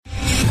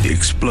The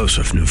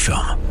explosive new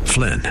film,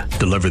 Flynn,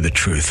 deliver the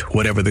truth,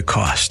 whatever the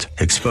cost,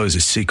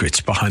 exposes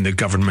secrets behind the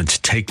government's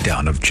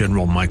takedown of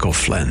General Michael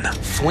Flynn.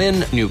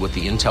 Flynn knew what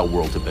the intel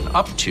world had been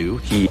up to.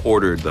 He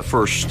ordered the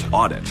first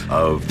audit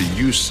of the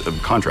use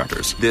of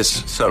contractors.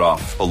 This set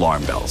off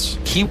alarm bells.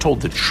 He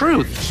told the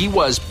truth. He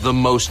was the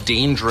most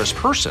dangerous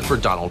person for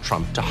Donald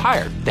Trump to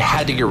hire. They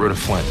had to get rid of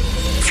Flynn.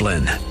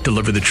 Flynn,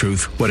 deliver the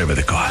truth, whatever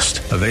the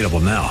cost. Available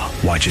now.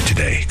 Watch it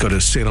today. Go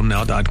to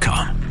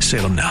salemnow.com.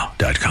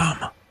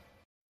 salemnow.com.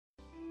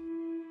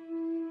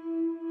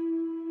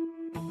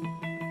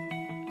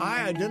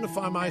 I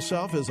identify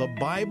myself as a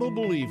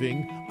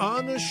Bible-believing,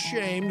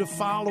 unashamed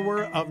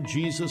follower of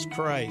Jesus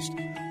Christ.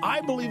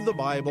 I believe the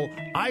Bible,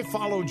 I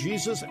follow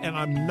Jesus, and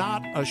I'm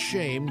not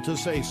ashamed to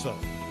say so.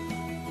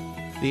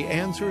 The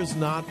answer is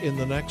not in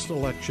the next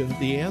election.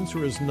 The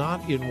answer is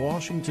not in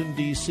Washington,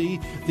 D.C.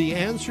 The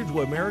answer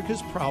to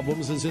America's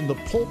problems is in the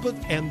pulpit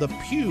and the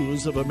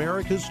pews of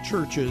America's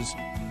churches.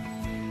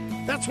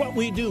 That's what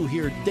we do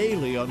here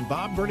daily on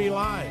Bob Burney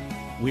Live.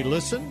 We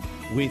listen,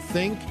 we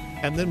think,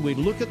 and then we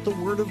look at the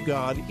Word of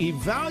God,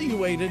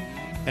 evaluate it,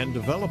 and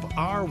develop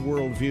our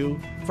worldview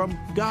from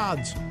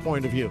God's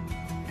point of view.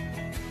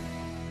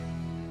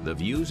 The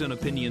views and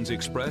opinions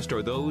expressed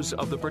are those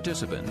of the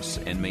participants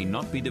and may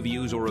not be the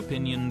views or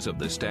opinions of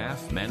the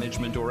staff,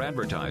 management, or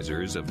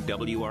advertisers of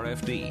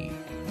WRFD.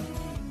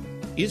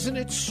 Isn't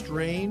it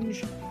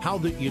strange how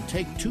that you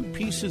take two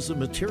pieces of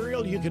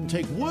material, you can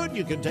take wood,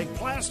 you can take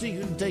plastic,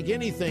 you can take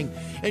anything,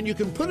 and you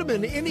can put them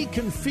in any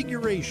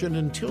configuration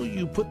until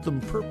you put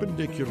them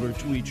perpendicular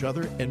to each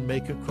other and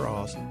make a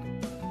cross.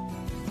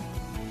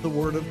 The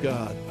Word of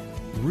God.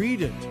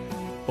 Read it.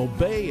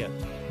 Obey it.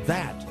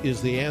 That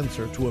is the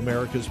answer to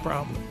America's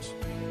problems.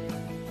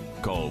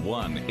 Call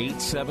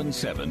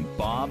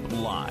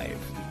 1-877-BOB-LIVE.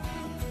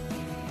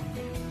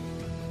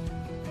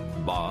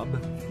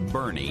 Bob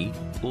Burney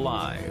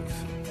Live.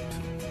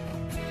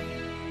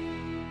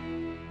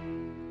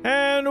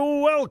 And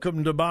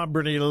welcome to Bob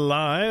Burney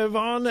Live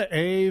on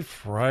a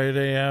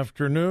Friday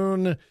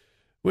afternoon,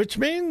 which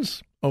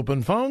means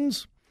open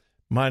phones.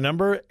 My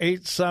number,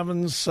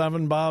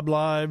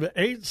 877-BOB-LIVE,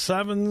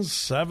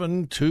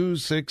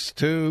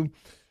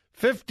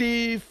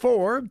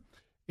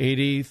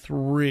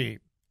 877-262-5483.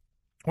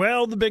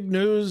 Well, the big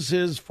news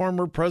is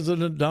former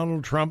President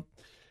Donald Trump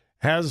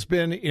has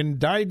been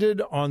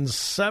indicted on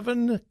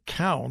 7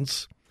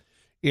 counts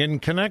in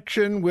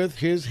connection with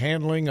his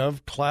handling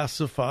of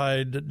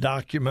classified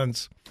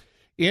documents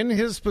in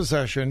his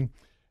possession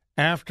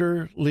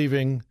after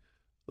leaving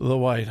the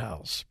White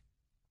House.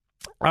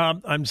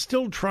 I'm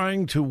still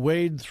trying to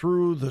wade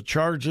through the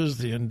charges,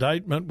 the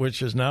indictment,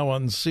 which is now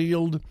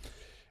unsealed,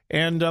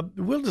 and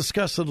we'll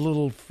discuss it a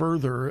little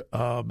further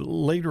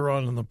later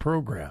on in the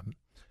program.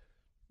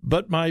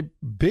 But my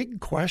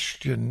big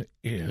question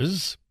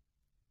is,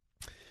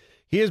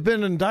 he has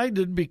been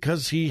indicted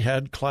because he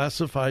had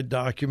classified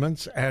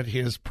documents at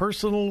his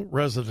personal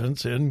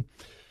residence in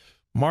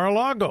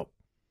Mar-a-Lago.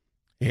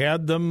 He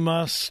had them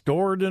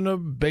stored in a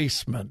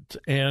basement,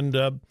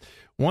 and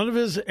one of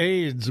his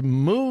aides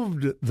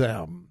moved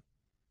them.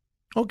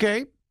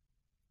 Okay.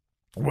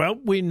 Well,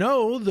 we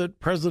know that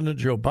President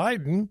Joe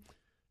Biden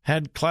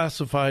had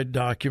classified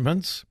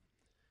documents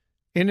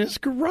in his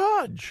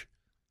garage.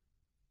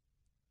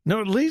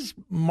 Now, at least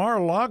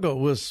Mar-a-Lago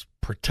was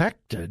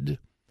protected.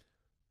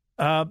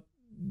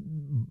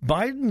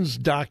 Biden's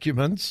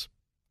documents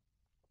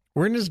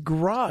were in his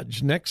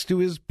garage next to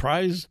his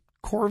prized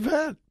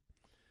Corvette.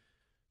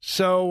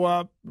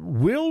 So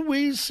will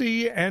we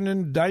see an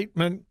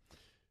indictment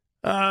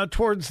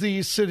towards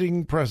the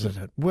sitting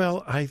president?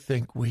 Well, I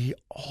think we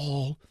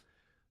all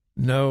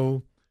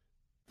know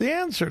the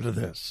answer to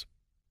this.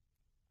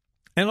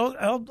 And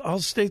I'll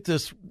state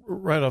this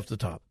right off the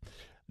top.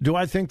 Do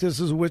I think this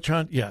is a witch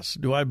hunt? Yes.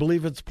 Do I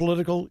believe it's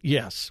political?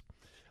 Yes.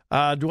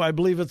 Do I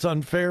believe it's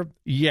unfair?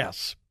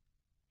 Yes.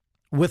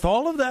 With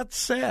all of that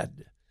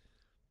said,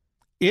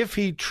 if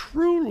he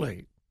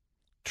truly,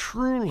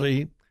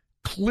 clearly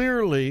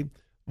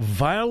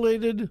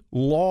violated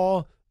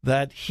law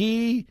that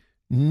he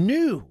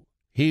knew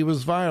he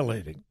was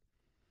violating,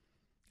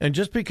 and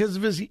just because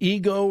of his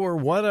ego or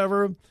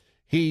whatever,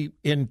 he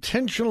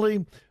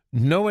intentionally,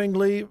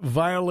 knowingly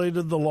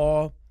violated the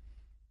law,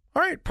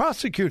 all right,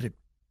 prosecute him.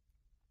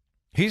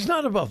 He's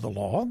not above the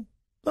law.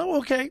 Oh,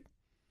 okay.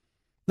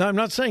 Now, I'm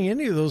not saying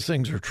any of those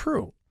things are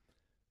true.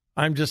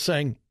 I'm just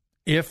saying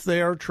if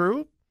they are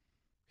true,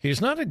 he's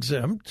not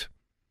exempt,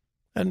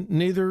 and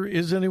neither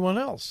is anyone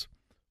else.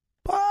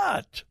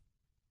 But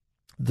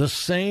the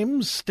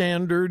same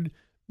standard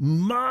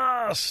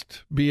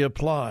must be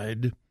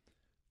applied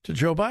to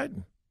Joe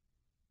Biden.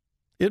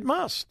 It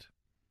must.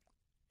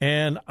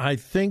 And I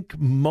think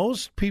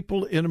most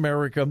people in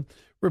America,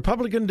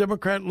 Republican,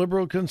 Democrat,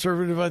 liberal,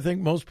 conservative, I think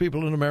most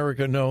people in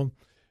America know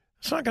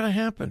it's not going to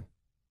happen.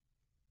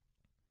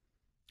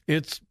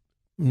 It's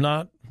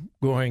not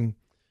going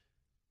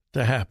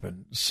to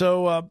happen.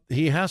 So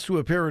he has to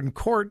appear in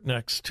court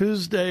next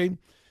Tuesday.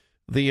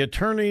 The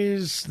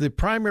attorneys, the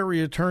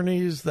primary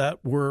attorneys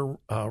that were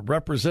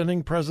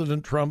representing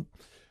President Trump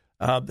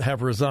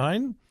have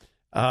resigned,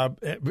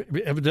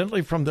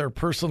 evidently from their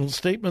personal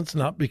statements,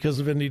 not because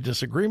of any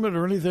disagreement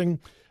or anything.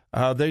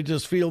 They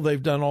just feel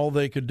they've done all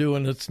they could do,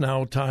 and it's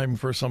now time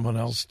for someone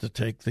else to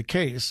take the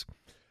case.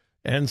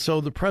 And so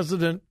the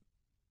president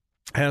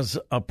has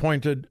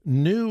appointed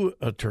new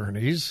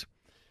attorneys.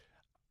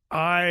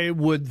 I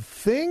would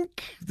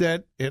think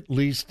that at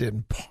least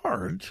in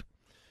part,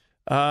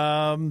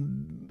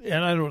 and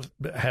I don't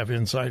have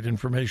inside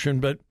information,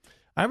 but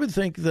I would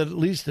think that at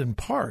least in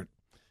part,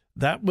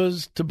 that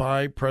was to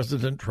buy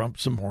President Trump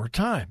some more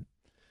time.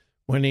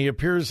 When he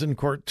appears in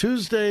court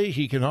Tuesday,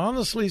 he can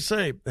honestly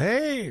say,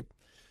 hey,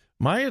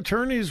 my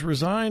attorneys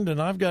resigned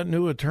and I've got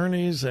new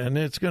attorneys and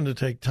it's going to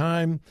take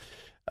time.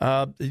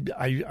 I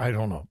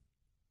don't know.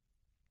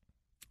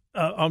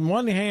 On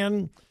one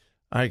hand,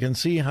 I can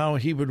see how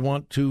he would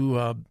want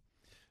to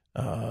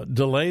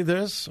delay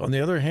this. On the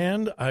other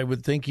hand, I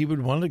would think he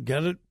would want to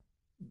get it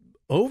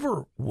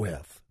over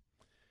with.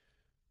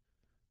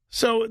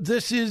 So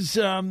this is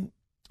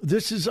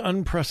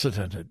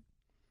unprecedented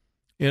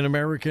in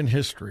American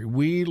history.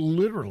 We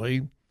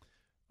literally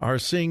are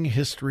seeing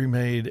history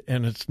made,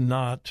 and it's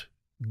not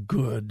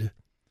good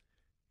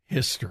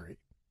history.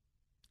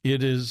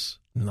 It is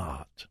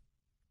not.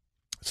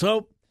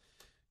 So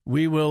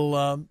we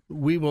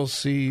will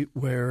see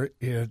where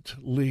it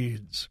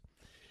leads.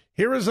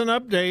 Here is an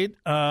update.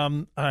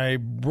 I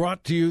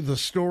brought to you the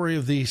story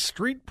of the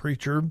street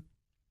preacher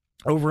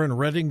over in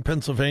Reading,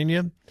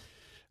 Pennsylvania.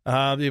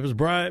 It was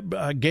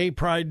Gay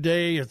Pride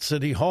Day at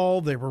City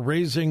Hall. They were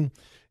raising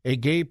a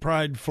gay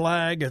pride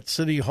flag at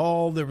City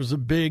Hall. There was a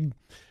big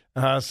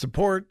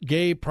support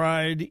gay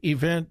pride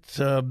event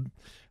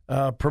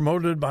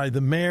promoted by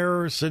the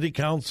mayor, city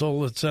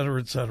council, et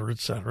cetera, et cetera, et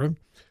cetera.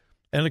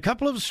 And a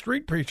couple of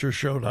street preachers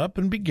showed up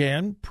and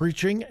began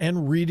preaching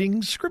and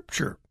reading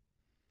scripture.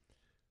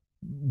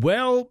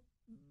 Well,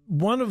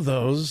 one of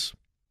those,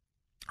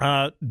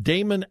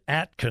 Damon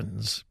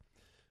Atkins,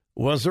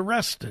 was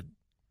arrested.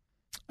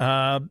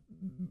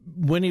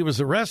 When he was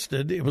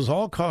arrested, it was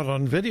all caught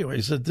on video.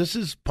 He said, this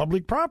is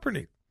public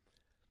property.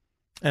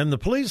 And the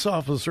police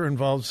officer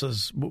involved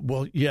says,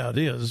 well, yeah, it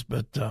is,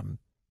 but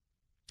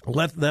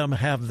let them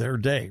have their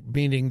day,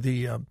 meaning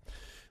the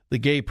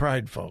gay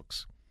pride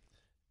folks.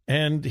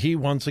 And he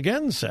once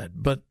again said,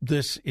 but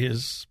this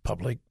is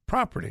public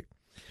property.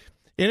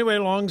 Anyway,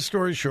 long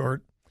story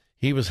short,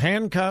 he was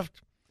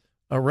handcuffed,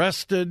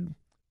 arrested,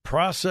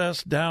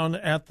 processed down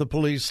at the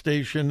police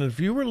station. If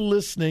you were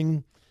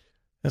listening,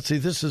 let's see,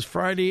 this is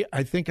Friday.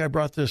 I think I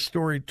brought this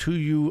story to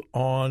you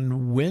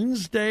on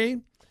Wednesday.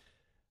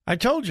 I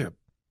told you,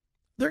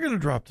 they're going to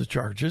drop the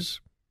charges.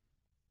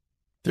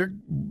 They're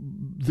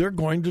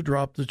going to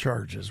drop the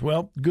charges.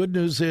 Well, good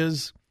news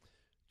is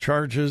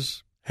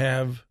charges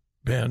have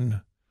been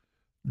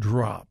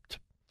dropped.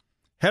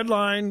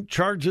 Headline,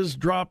 charges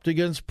dropped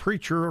against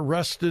preacher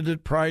arrested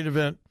at Pride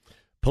event.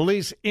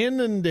 Police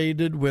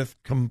inundated with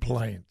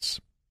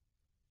complaints.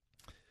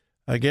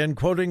 Again,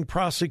 quoting,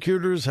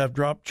 prosecutors have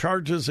dropped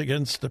charges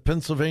against a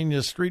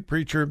Pennsylvania street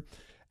preacher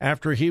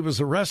after he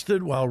was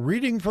arrested while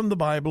reading from the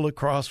Bible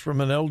across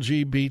from an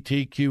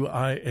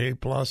LGBTQIA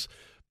plus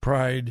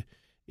Pride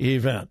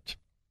event.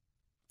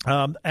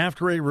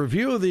 After a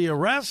review of the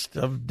arrest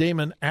of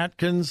Damon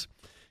Atkins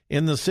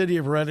in the city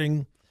of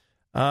Reading,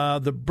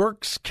 the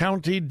Berks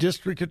County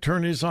District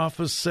Attorney's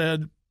Office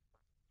said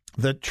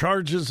that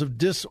charges of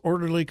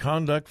disorderly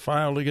conduct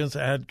filed against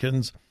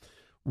Atkins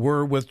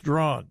were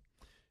withdrawn.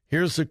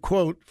 Here's a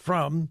quote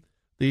from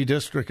the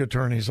District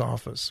Attorney's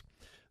Office.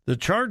 The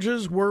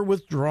charges were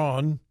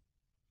withdrawn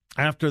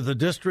after the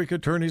District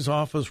Attorney's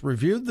Office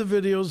reviewed the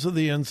videos of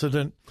the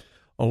incident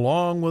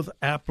along with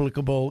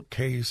applicable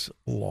case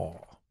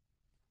law.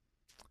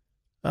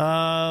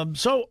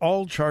 So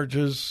all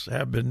charges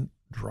have been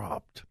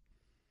dropped.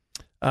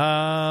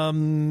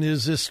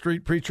 Is this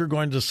street preacher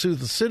going to sue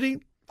the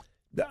city?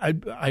 I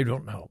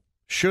don't know.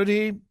 Should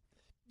he?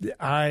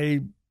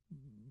 I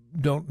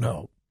don't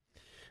know.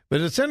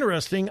 But it's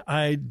interesting.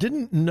 I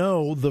didn't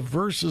know the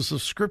verses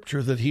of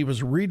Scripture that he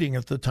was reading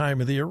at the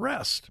time of the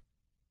arrest.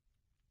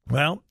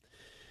 Well,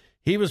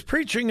 he was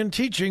preaching and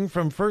teaching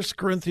from 1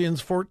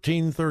 Corinthians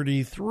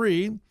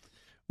 14:33,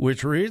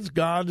 which reads,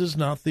 God is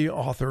not the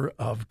author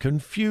of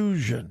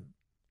confusion.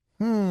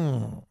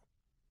 That's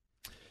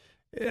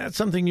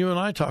something you and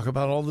I talk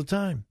about all the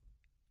time.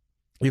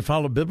 You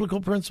follow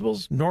biblical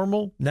principles,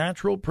 normal,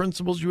 natural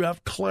principles, you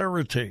have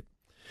clarity.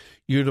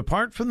 You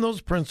depart from those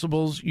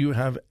principles, you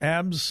have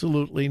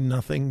absolutely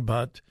nothing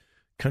but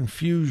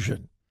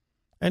confusion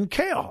and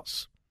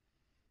chaos.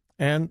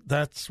 And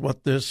that's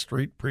what this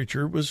street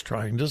preacher was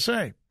trying to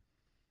say.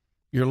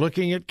 You're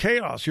looking at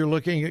chaos. You're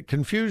looking at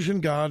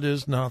confusion. God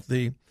is not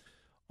the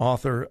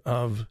author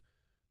of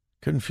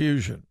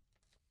confusion.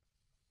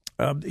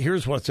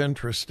 Here's what's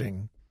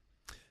interesting.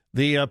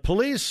 The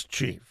police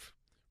chief,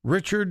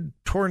 Richard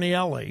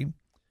Tornielli,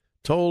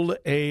 told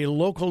a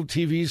local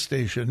TV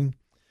station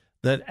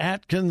that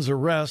Atkins'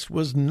 arrest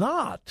was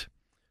not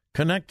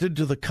connected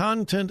to the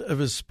content of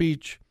his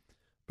speech,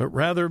 but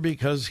rather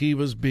because he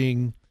was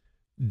being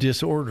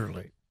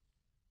disorderly.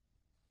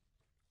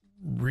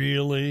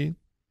 Really?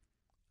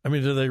 I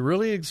mean, do they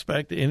really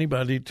expect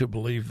anybody to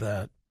believe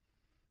that?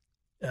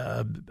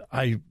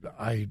 I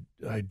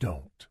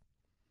don't.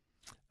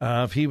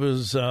 If he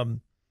was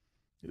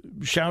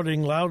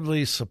shouting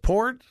loudly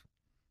support,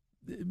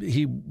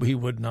 he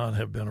would not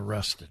have been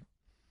arrested.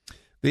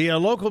 The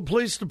local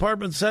police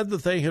department said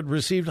that they had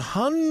received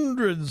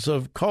hundreds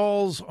of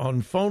calls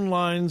on phone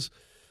lines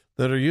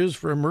that are used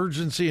for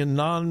emergency and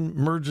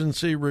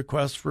non-emergency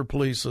requests for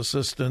police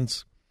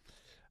assistance.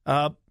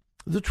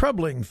 The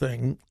troubling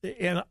thing,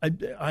 and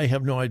I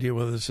have no idea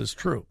whether this is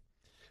true,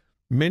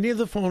 many of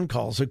the phone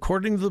calls,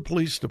 according to the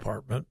police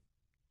department,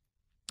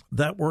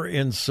 that were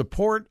in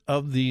support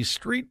of the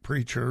street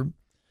preacher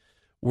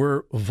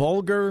were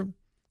vulgar,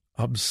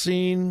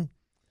 obscene,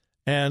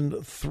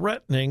 and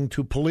threatening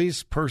to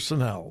police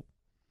personnel.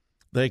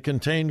 They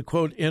contained,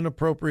 quote,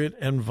 inappropriate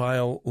and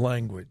vile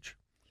language.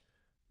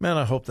 Man,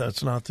 I hope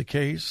that's not the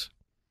case.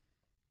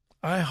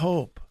 I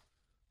hope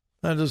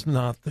that is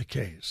not the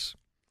case.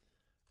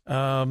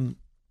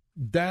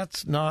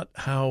 That's not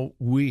how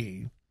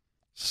we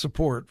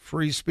support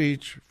free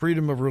speech,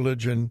 freedom of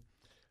religion.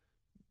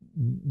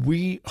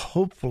 We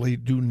hopefully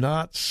do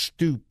not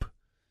stoop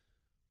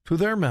to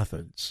their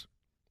methods,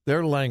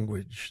 their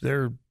language,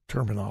 their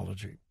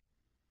terminology.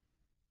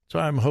 So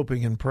I'm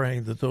hoping and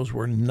praying that those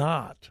were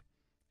not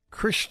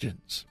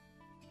Christians.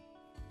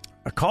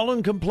 A call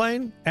and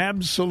complain?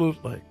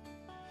 Absolutely.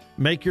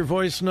 Make your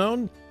voice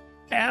known?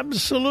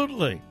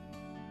 Absolutely.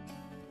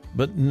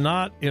 But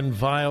not in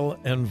vile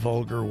and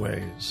vulgar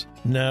ways.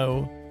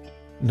 No,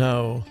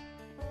 no,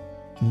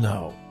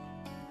 no.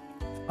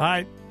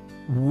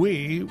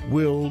 We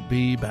will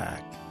be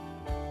back.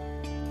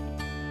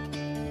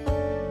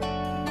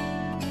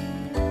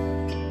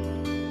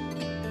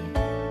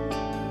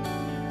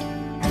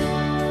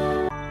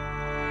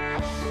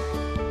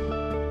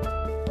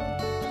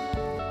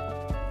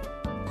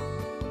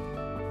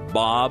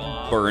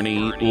 Bob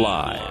Burney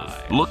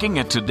Live. Looking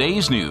at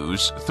today's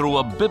news through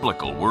a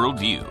biblical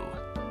worldview.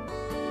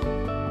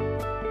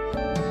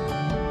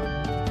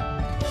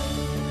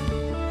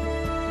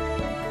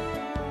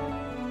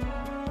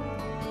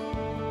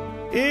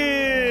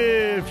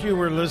 If you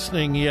were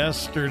listening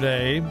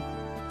yesterday,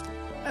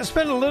 I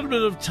spent a little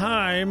bit of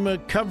time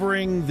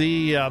covering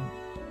the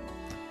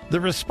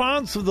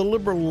response of the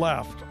liberal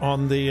left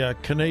on the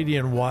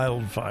Canadian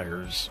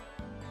wildfires.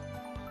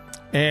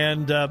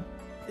 And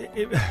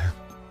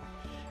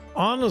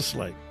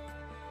honestly,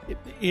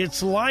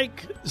 it's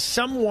like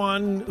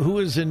someone who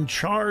is in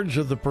charge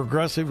of the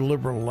progressive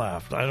liberal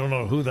left. I don't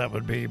know who that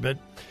would be, but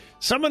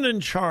someone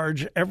in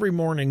charge every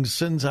morning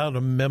sends out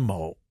a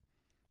memo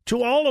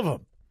to all of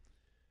them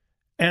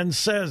and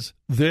says,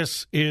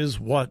 this is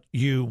what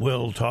you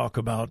will talk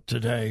about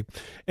today.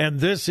 And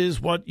this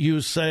is what you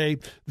say.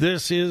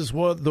 This is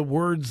what the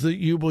words that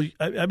you will.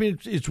 I mean,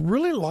 it's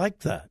really like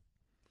that.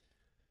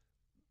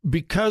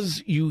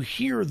 Because you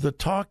hear the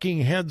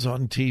talking heads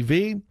on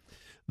TV,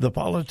 the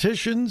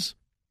politicians,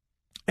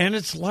 and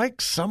it's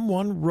like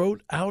someone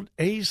wrote out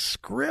a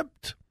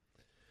script.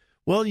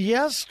 Well,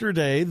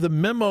 yesterday, the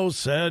memo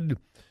said,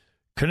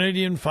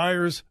 Canadian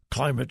fires,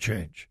 climate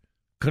change.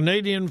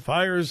 Canadian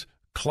fires,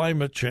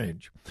 climate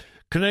change.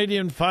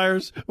 Canadian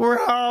fires, we're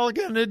all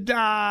going to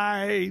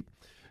die.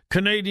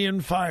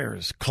 Canadian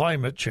fires,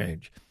 climate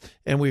change.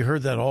 And we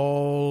heard that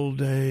all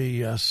day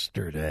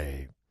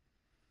yesterday.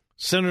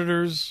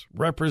 Senators,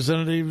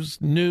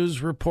 representatives,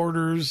 news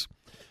reporters,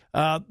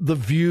 The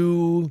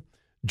View,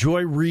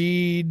 Joy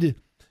Reid.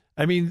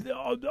 I mean,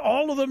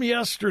 all of them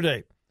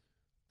yesterday.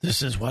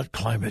 This is what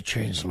climate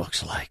change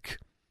looks like.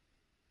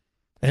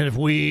 And if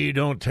we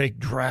don't take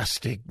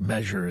drastic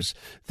measures,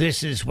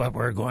 this is what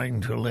we're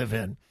going to live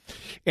in.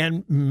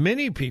 And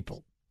many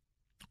people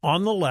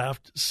on the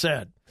left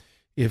said,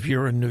 if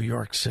you're in New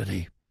York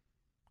City,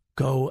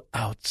 go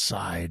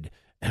outside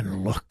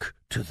and look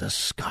to the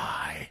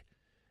sky,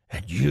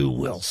 and you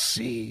will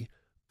see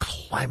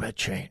climate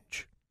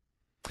change.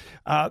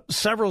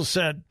 Several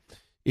said,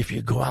 if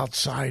you go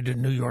outside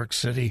in New York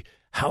City,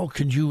 how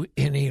can you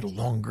any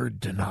longer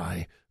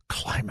deny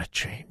climate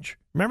change?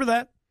 Remember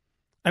that?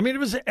 I mean, it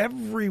was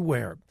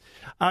everywhere.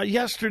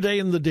 Yesterday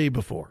and the day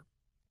before.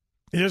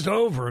 Just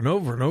over and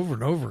over and over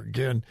and over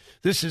again.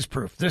 This is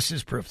proof. This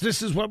is proof.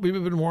 This is what we've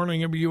been warning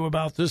you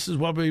about. This is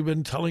what we've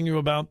been telling you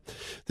about.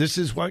 This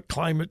is what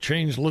climate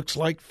change looks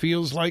like,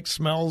 feels like,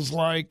 smells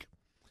like.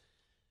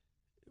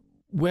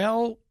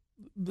 Well,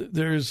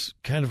 there's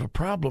kind of a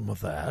problem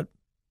with that.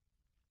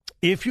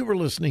 If you were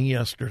listening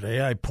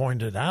yesterday, I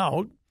pointed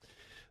out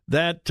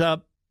that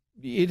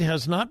it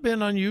has not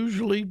been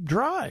unusually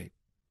dry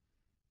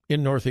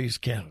in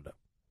Northeast Canada.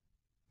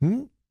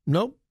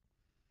 Nope.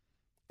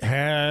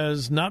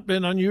 Has not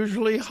been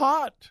unusually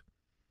hot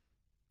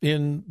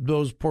in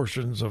those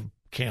portions of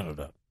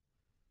Canada.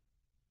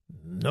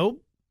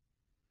 Nope.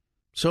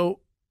 So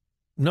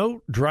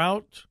no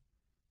drought,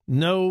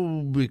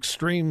 no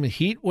extreme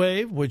heat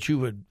wave, which you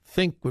would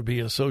think would be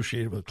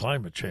associated with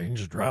climate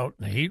change, drought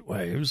and heat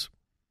waves.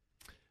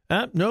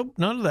 Nope,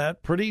 none of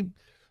that. Pretty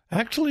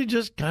actually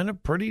just kind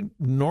of pretty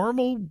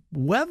normal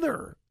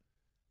weather.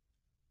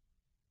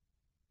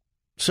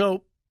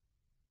 So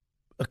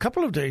a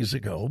couple of days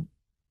ago,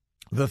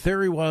 the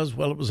theory was,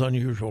 well, it was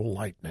unusual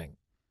lightning.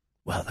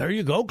 Well, there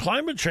you go,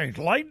 climate change,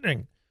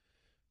 lightning.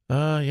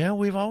 Yeah,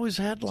 we've always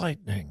had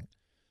lightning.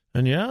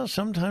 And yeah,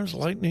 sometimes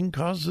lightning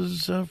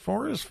causes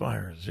forest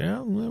fires.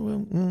 Yeah.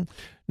 No,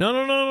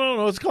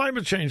 it's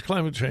climate change.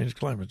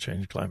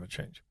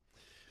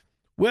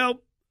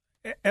 Well,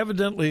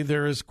 evidently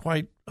there is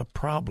quite a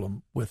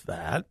problem with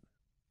that.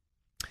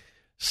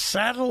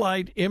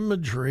 Satellite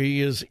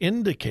imagery is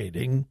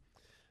indicating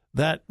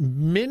that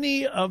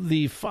many of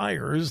the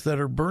fires that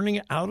are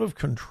burning out of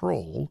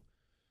control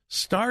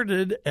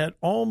started at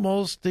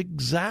almost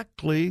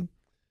exactly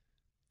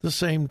the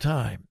same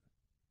time.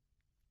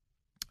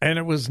 And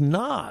it was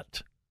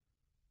not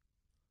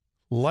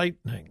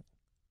lightning.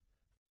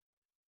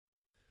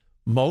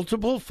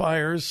 Multiple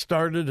fires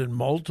started in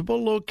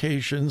multiple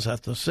locations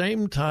at the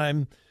same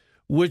time,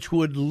 which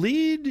would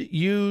lead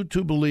you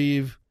to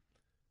believe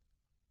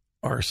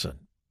arson.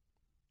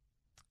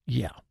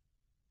 Yeah,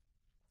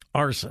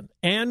 arson.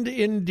 And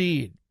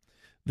indeed,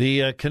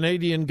 the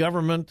Canadian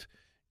government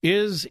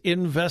is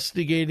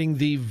investigating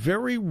the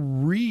very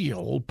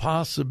real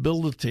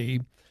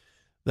possibility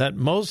that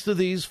most of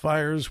these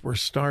fires were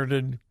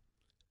started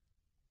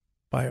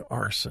by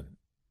arson.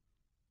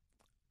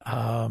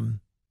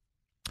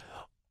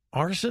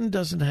 Arson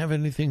doesn't have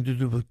anything to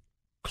do with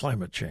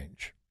climate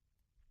change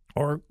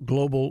or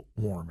global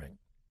warming.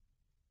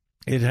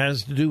 It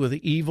has to do with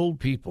evil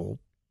people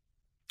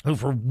who,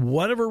 for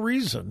whatever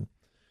reason,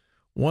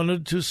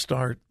 wanted to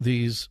start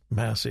these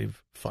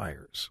massive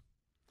fires.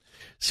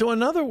 So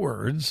in other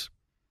words,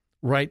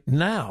 right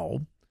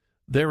now,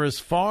 there is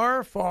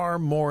far, far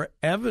more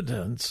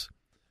evidence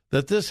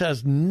that this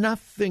has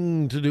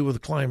nothing to do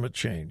with climate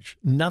change.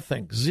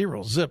 Nothing.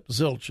 Zero, zip,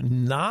 zilch,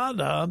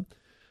 nada,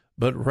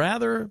 but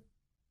rather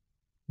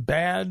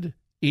bad,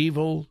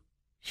 evil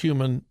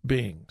human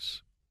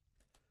beings.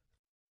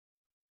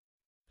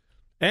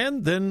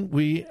 And then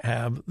we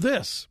have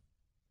this.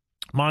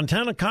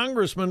 Montana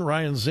Congressman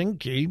Ryan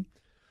Zinke,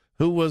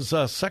 who was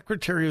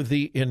Secretary of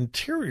the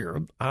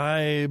Interior,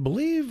 I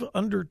believe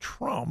under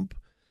Trump.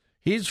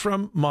 He's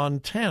from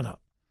Montana.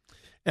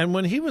 And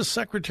when he was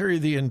Secretary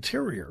of the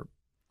Interior,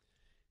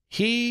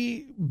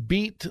 he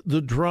beat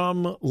the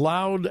drum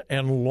loud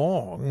and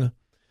long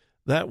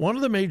that one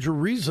of the major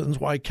reasons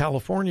why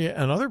California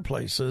and other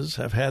places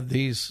have had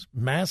these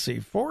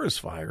massive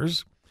forest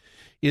fires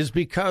is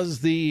because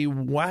the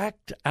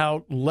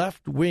whacked-out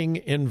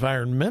left-wing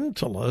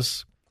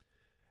environmentalists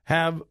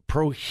have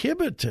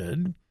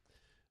prohibited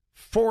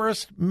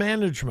forest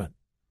management.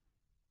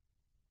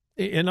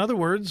 In other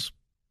words,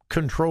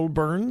 controlled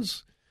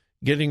burns,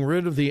 getting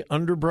rid of the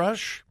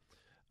underbrush,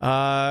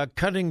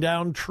 cutting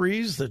down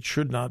trees that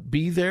should not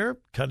be there,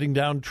 cutting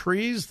down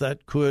trees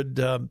that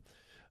could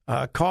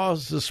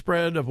cause the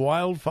spread of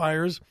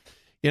wildfires.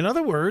 In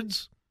other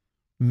words,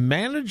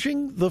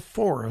 managing the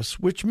forest,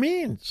 which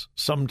means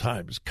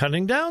sometimes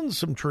cutting down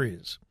some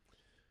trees.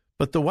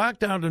 But the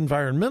whacked-out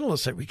environmentalists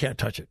say, we can't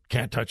touch it,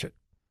 can't touch it.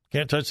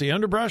 Can't touch the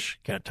underbrush,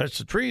 can't touch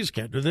the trees,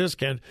 can't do this,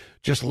 can't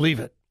just leave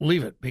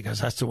it, because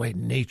that's the way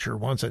nature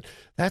wants it.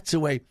 That's the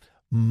way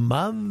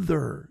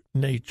Mother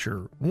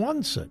Nature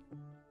wants it.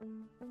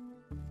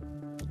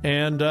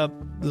 And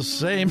the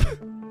same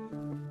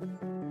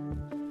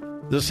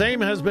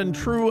has been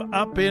true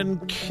up in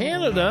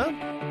Canada,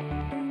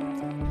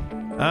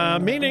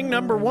 meaning,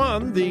 number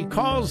one, the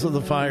cause of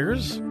the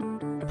fires,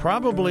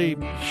 probably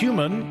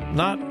human,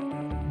 not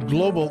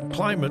global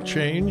climate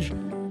change.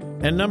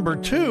 And number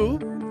two,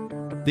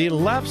 the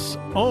left's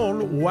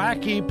own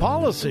wacky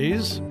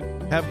policies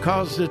have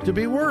caused it to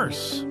be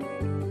worse.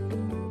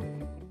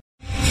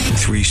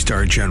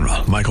 3-star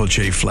General Michael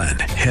J. Flynn,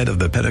 head of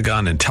the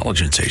Pentagon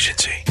Intelligence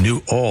Agency,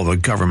 knew all the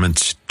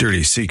government's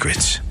dirty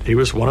secrets. He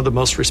was one of the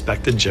most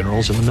respected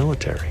generals in the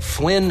military.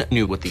 Flynn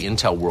knew what the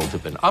intel world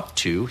had been up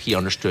to. He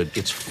understood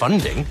its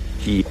funding.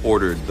 He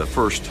ordered the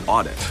first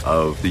audit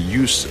of the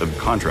use of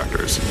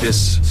contractors.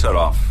 This set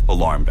off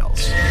alarm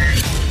bells.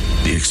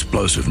 The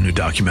explosive new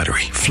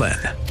documentary, Flynn,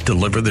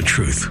 Deliver the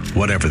Truth,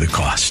 Whatever the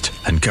Cost,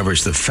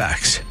 uncovers the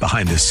facts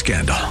behind this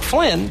scandal.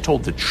 Flynn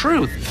told the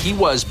truth. He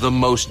was the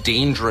most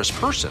dangerous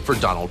person for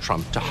Donald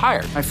Trump to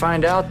hire. I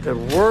find out the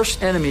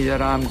worst enemy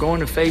that I'm going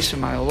to face in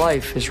my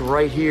life is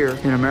right here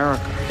in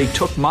America. They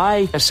took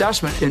my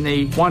assessment and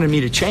they wanted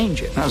me to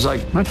change it. And I was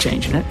like, I'm not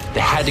changing it.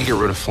 They had to get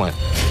rid of Flynn.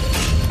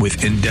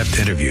 With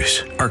in-depth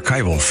interviews,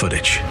 archival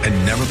footage,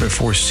 and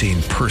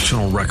never-before-seen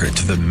personal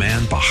records of the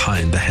man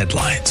behind the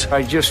headlines.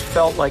 I just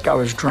felt like I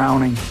was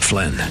drowning.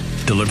 Flynn,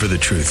 Deliver the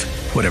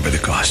Truth, Whatever the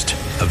Cost.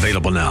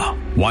 Available now.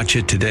 Watch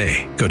it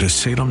today. Go to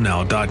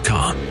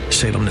salemnow.com.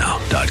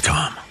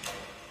 salemnow.com.